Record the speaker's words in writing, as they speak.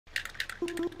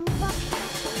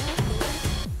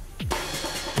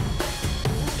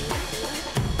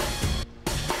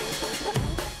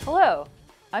Hello,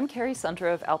 I'm Carrie of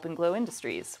AlpenGlow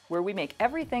Industries, where we make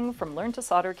everything from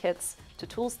learn-to-solder kits to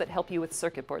tools that help you with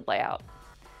circuit board layout.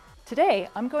 Today,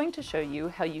 I'm going to show you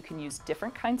how you can use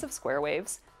different kinds of square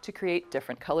waves to create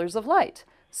different colors of light,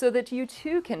 so that you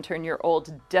too can turn your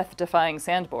old death-defying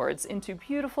sandboards into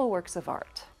beautiful works of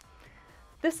art.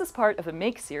 This is part of a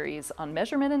Make series on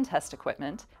measurement and test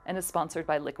equipment and is sponsored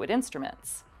by Liquid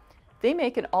Instruments. They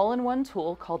make an all-in-one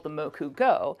tool called the Moku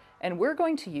Go, and we're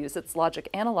going to use its logic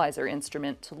analyzer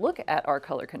instrument to look at our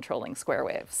color controlling square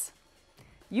waves.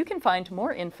 You can find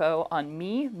more info on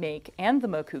me, Make, and the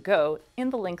Moku Go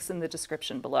in the links in the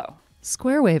description below.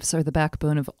 Square waves are the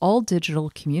backbone of all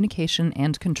digital communication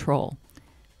and control.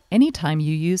 Anytime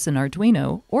you use an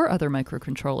Arduino or other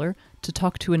microcontroller to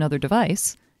talk to another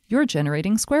device, you're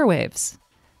generating square waves.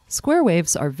 Square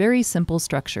waves are very simple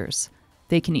structures.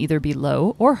 They can either be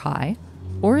low or high,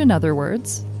 or in other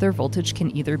words, their voltage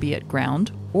can either be at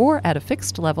ground or at a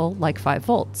fixed level like 5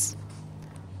 volts.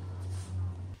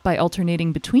 By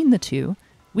alternating between the two,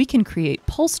 we can create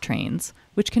pulse trains,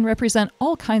 which can represent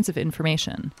all kinds of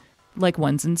information, like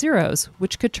ones and zeros,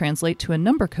 which could translate to a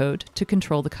number code to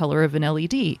control the color of an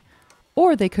LED,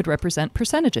 or they could represent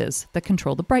percentages that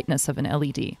control the brightness of an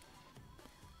LED.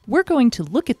 We're going to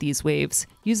look at these waves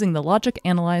using the logic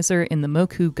analyzer in the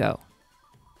Moku Go.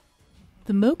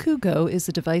 The Moku Go is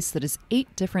a device that is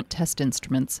 8 different test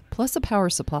instruments plus a power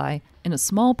supply in a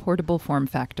small portable form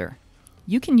factor.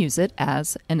 You can use it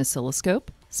as an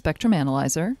oscilloscope, spectrum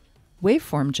analyzer,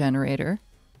 waveform generator,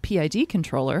 PID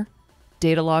controller,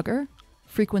 data logger,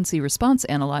 frequency response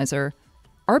analyzer,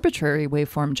 arbitrary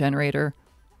waveform generator,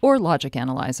 or logic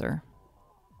analyzer.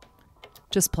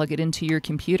 Just plug it into your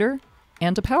computer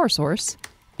and a power source,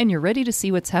 and you're ready to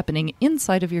see what's happening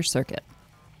inside of your circuit.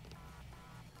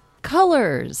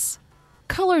 Colors!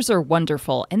 Colors are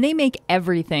wonderful, and they make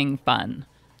everything fun.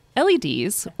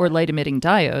 LEDs, or light-emitting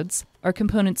diodes, are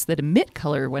components that emit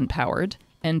color when powered,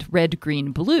 and red,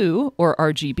 green, blue, or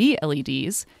RGB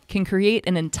LEDs, can create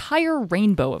an entire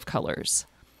rainbow of colors.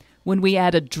 When we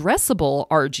add addressable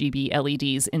RGB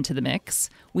LEDs into the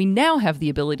mix, we now have the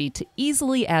ability to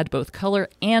easily add both color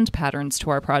and patterns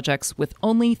to our projects with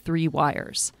only 3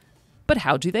 wires. But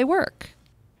how do they work?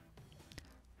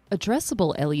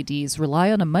 Addressable LEDs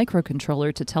rely on a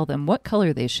microcontroller to tell them what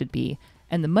color they should be,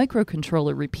 and the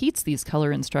microcontroller repeats these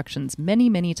color instructions many,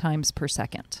 many times per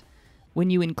second. When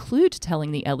you include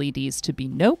telling the LEDs to be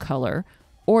no color,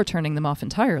 or turning them off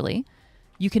entirely,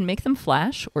 you can make them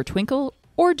flash or twinkle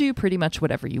or do pretty much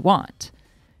whatever you want.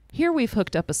 Here we've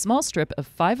hooked up a small strip of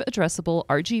 5 addressable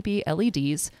RGB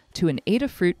LEDs to an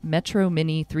Adafruit Metro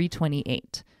Mini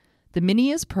 328. The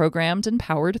Mini is programmed and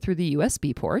powered through the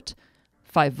USB port.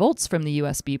 5 volts from the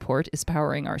USB port is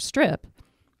powering our strip.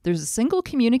 There's a single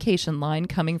communication line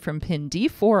coming from pin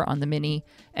D4 on the Mini,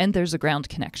 and there's a ground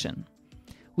connection.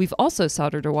 We've also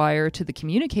soldered a wire to the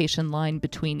communication line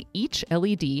between each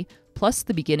LED, plus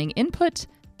the beginning input,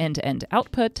 end-to-end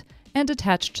output, and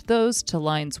attached those to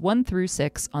lines 1 through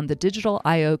 6 on the digital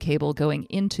I/O cable going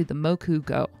into the Moku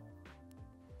Go.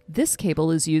 This cable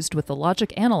is used with the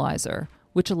logic analyzer,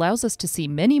 which allows us to see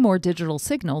many more digital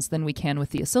signals than we can with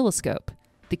the oscilloscope.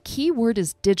 The key word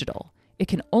is digital. It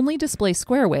can only display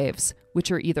square waves, which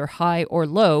are either high or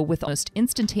low with almost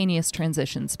instantaneous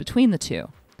transitions between the two.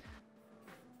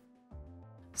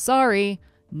 Sorry,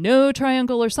 no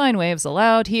triangle or sine waves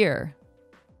allowed here.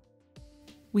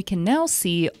 We can now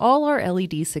see all our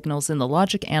LED signals in the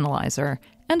logic analyzer,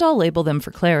 and I'll label them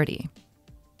for clarity.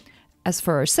 As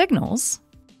for our signals,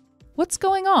 what's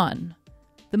going on?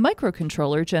 The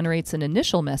microcontroller generates an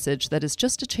initial message that is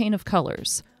just a chain of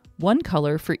colors, 1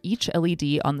 color for each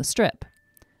LED on the strip.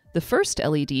 The first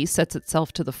LED sets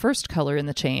itself to the first color in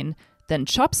the chain, then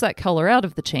chops that color out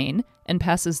of the chain and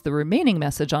passes the remaining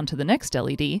message onto the next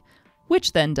LED,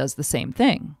 which then does the same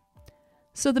thing.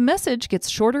 So the message gets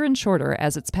shorter and shorter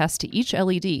as it's passed to each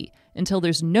LED until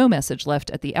there's no message left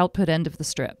at the output end of the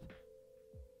strip.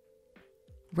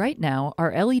 Right now,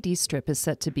 our LED strip is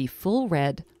set to be full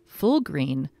red, full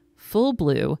green, full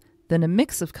blue, then a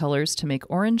mix of colors to make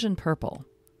orange and purple.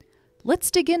 Let's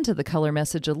dig into the color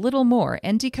message a little more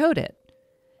and decode it.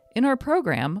 In our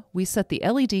program, we set the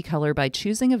LED color by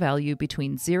choosing a value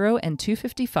between 0 and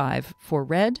 255 for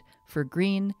red, for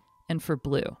green, and for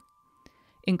blue.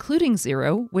 Including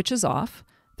 0, which is off,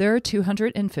 there are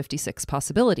 256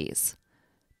 possibilities.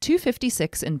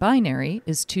 256 in binary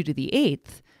is 2 to the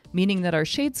 8th, meaning that our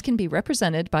shades can be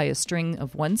represented by a string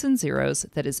of 1s and 0s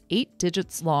that is 8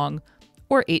 digits long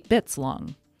or 8 bits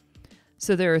long.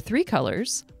 So there are 3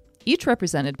 colors, each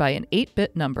represented by an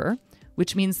 8-bit number,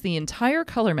 which means the entire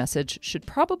color message should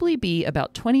probably be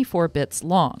about 24 bits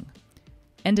long.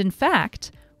 And in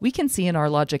fact, we can see in our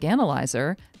logic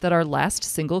analyzer that our last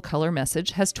single color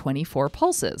message has 24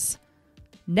 pulses.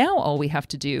 Now all we have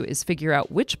to do is figure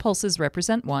out which pulses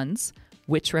represent ones,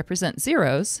 which represent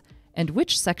zeros, and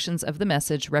which sections of the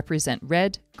message represent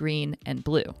red, green, and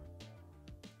blue.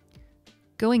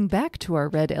 Going back to our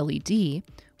red LED,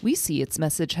 we see its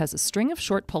message has a string of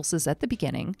short pulses at the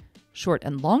beginning, short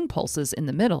and long pulses in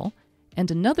the middle,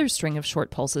 and another string of short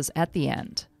pulses at the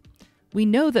end. We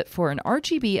know that for an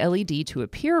RGB LED to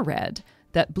appear red,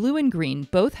 that blue and green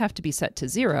both have to be set to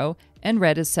 0, and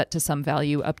red is set to some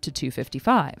value up to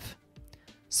 255.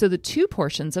 So the two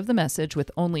portions of the message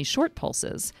with only short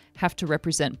pulses have to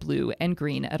represent blue and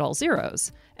green at all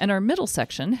zeros, and our middle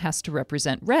section has to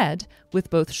represent red with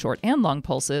both short and long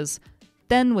pulses,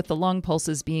 then with the long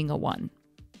pulses being a 1.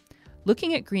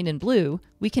 Looking at green and blue,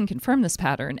 we can confirm this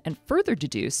pattern and further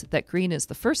deduce that green is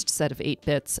the first set of 8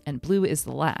 bits and blue is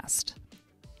the last.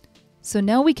 So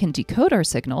now we can decode our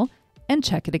signal and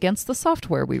check it against the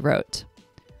software we wrote.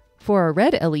 For our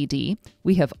red LED,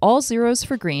 we have all zeros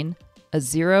for green, a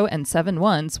 0 and 7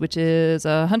 ones, which is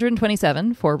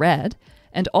 127 for red,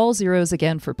 and all zeros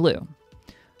again for blue.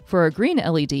 For our green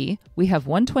LED, we have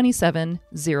 127,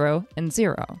 0, and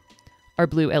 0. Our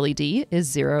blue LED is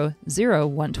 0, 0,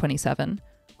 127.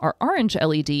 Our orange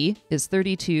LED is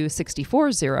 32,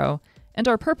 64, 0, and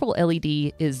our purple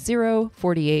LED is 0,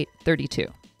 48, 32.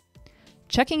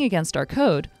 Checking against our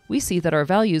code, we see that our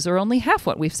values are only half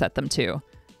what we've set them to.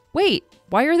 Wait,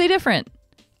 why are they different?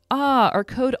 Our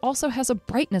code also has a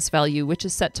brightness value which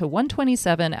is set to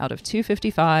 127 out of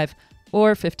 255,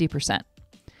 or 50%.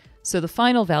 So the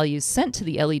final values sent to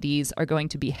the LEDs are going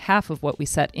to be half of what we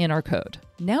set in our code.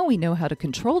 Now we know how to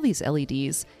control these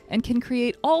LEDs and can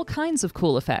create all kinds of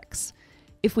cool effects.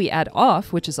 If we add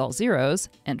off, which is all zeros,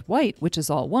 and white, which is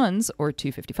all ones, or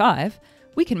 255,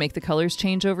 we can make the colors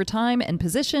change over time and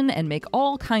position and make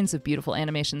all kinds of beautiful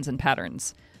animations and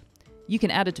patterns. You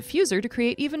can add a diffuser to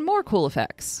create even more cool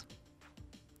effects.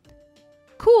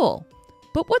 Cool!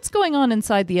 But what's going on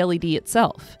inside the LED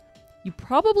itself? You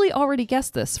probably already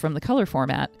guessed this from the color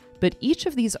format, but each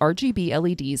of these RGB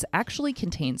LEDs actually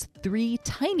contains 3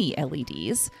 tiny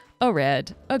LEDs, a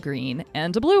red, a green,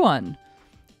 and a blue one.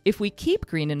 If we keep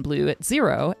green and blue at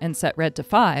 0 and set red to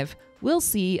 5, we'll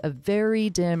see a very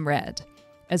dim red.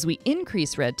 As we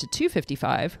increase red to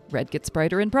 255, red gets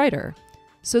brighter and brighter.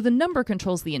 So the number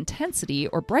controls the intensity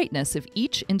or brightness of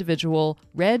each individual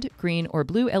red, green, or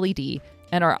blue LED,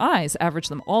 and our eyes average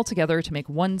them all together to make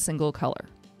one single color.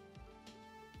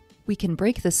 We can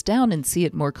break this down and see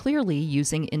it more clearly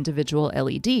using individual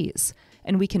LEDs,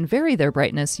 and we can vary their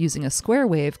brightness using a square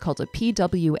wave called a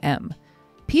PWM.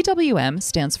 PWM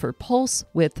stands for pulse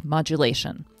width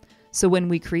modulation. So when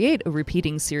we create a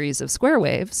repeating series of square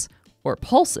waves, or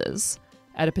pulses,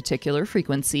 at a particular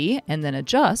frequency and then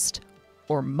adjust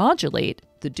or modulate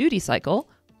the duty cycle,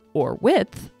 or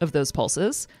width, of those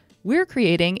pulses, we're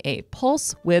creating a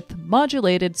pulse width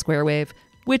modulated square wave,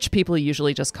 which people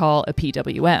usually just call a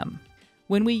PWM.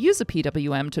 When we use a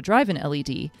PWM to drive an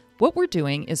LED, what we're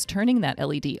doing is turning that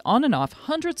LED on and off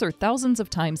hundreds or thousands of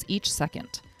times each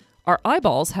second. Our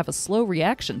eyeballs have a slow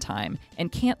reaction time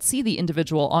and can't see the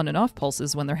individual on and off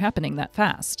pulses when they're happening that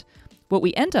fast. What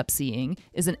we end up seeing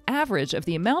is an average of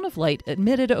the amount of light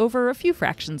emitted over a few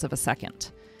fractions of a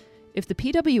second. If the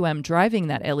PWM driving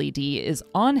that LED is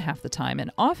on half the time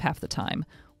and off half the time,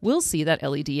 we'll see that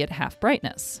LED at half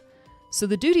brightness. So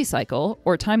the duty cycle,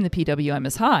 or time the PWM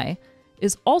is high,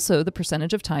 is also the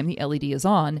percentage of time the LED is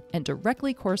on and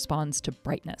directly corresponds to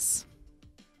brightness.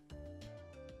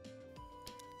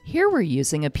 Here we're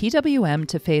using a PWM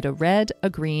to fade a red, a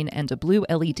green, and a blue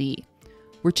LED.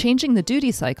 We're changing the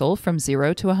duty cycle from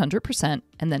 0 to 100%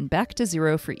 and then back to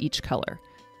 0 for each color.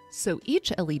 So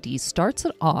each LED starts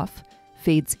at off,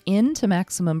 fades in to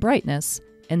maximum brightness,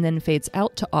 and then fades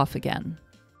out to off again.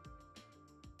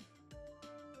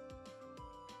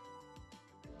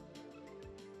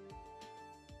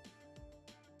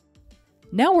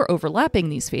 Now we're overlapping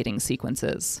these fading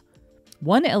sequences.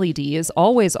 One LED is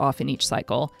always off in each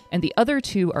cycle, and the other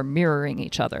two are mirroring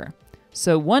each other.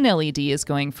 So one LED is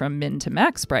going from min to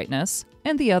max brightness,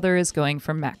 and the other is going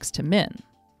from max to min.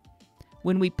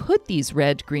 When we put these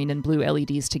red, green, and blue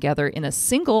LEDs together in a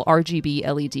single RGB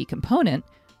LED component,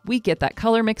 we get that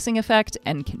color mixing effect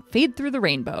and can fade through the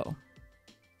rainbow.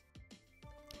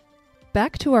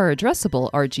 Back to our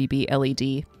addressable RGB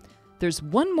LED. There's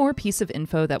one more piece of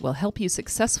info that will help you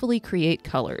successfully create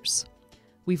colors.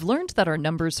 We've learned that our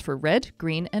numbers for red,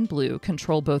 green, and blue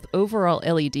control both overall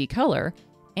LED color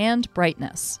and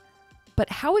brightness. But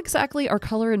how exactly are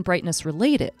color and brightness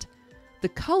related? The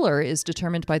color is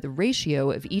determined by the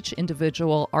ratio of each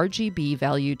individual RGB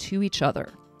value to each other.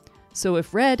 So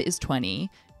if red is 20,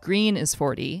 green is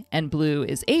 40, and blue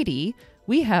is 80,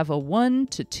 we have a 1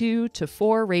 to 2 to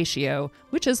 4 ratio,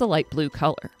 which is a light blue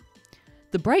color.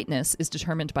 The brightness is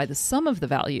determined by the sum of the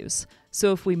values,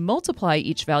 so if we multiply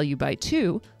each value by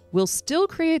 2, we'll still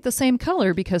create the same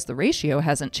color because the ratio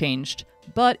hasn't changed,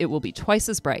 but it will be twice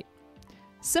as bright.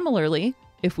 Similarly,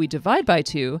 if we divide by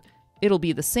 2, it'll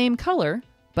be the same color,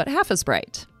 but half as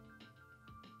bright.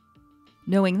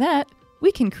 Knowing that,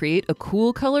 we can create a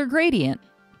cool color gradient.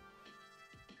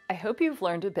 I hope you've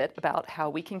learned a bit about how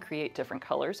we can create different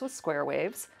colors with square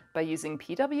waves by using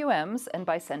PWMs and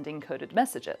by sending coded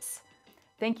messages.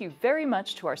 Thank you very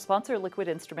much to our sponsor Liquid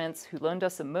Instruments who loaned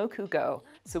us a Moku Go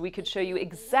so we could show you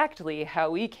exactly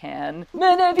how we can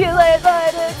manipulate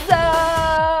light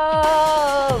itself!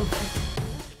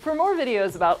 For more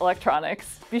videos about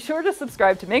electronics, be sure to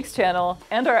subscribe to Make's channel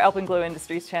and our AlpenGlow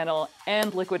Industries channel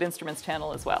and Liquid Instruments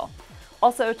channel as well.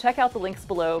 Also, check out the links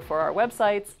below for our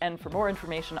websites and for more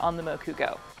information on the Moku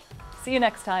Go. See you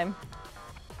next time!